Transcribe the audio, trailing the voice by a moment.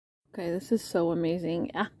Okay, this is so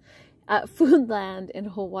amazing. At Foodland in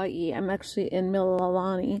Hawaii, I'm actually in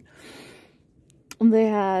Mililani. They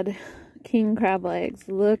had king crab legs.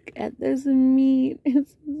 Look at this meat.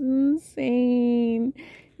 It's insane.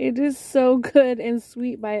 It is so good and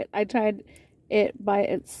sweet by it. I tried it by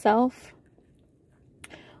itself.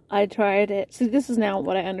 I tried it. So this is now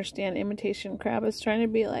what I understand imitation crab is trying to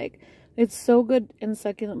be like. It's so good and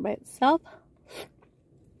succulent by itself.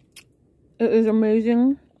 It is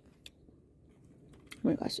amazing. Oh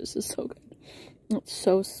my gosh, this is so good. It's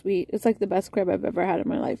so sweet. It's like the best crab I've ever had in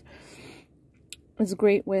my life. It's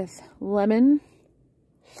great with lemon.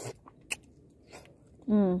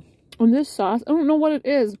 And this sauce, I don't know what it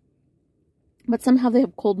is, but somehow they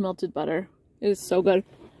have cold melted butter. It is so good.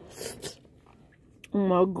 Oh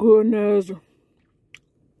my goodness.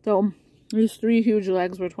 So, these 3 huge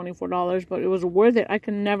legs were $24, but it was worth it. I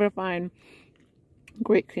can never find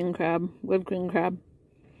great king crab, good king crab,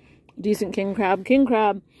 decent king crab.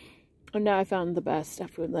 And now I found the best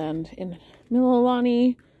at Foodland in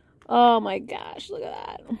Mililani. Oh my gosh, look at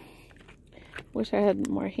that. Wish I had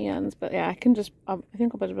more hands, but yeah, I can just, I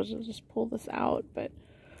think I'll just pull this out, but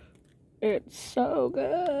it's so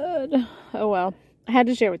good. Oh well, I had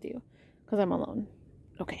to share with you because I'm alone.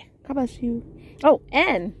 Okay, God bless you. Oh,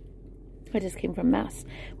 and I just came from Mass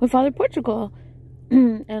with Father Portugal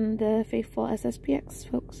and the faithful SSPX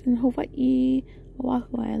folks in Hawaii,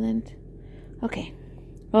 Oahu Island. Okay.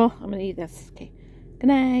 Oh, I'm gonna eat this. Okay. Good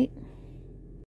night.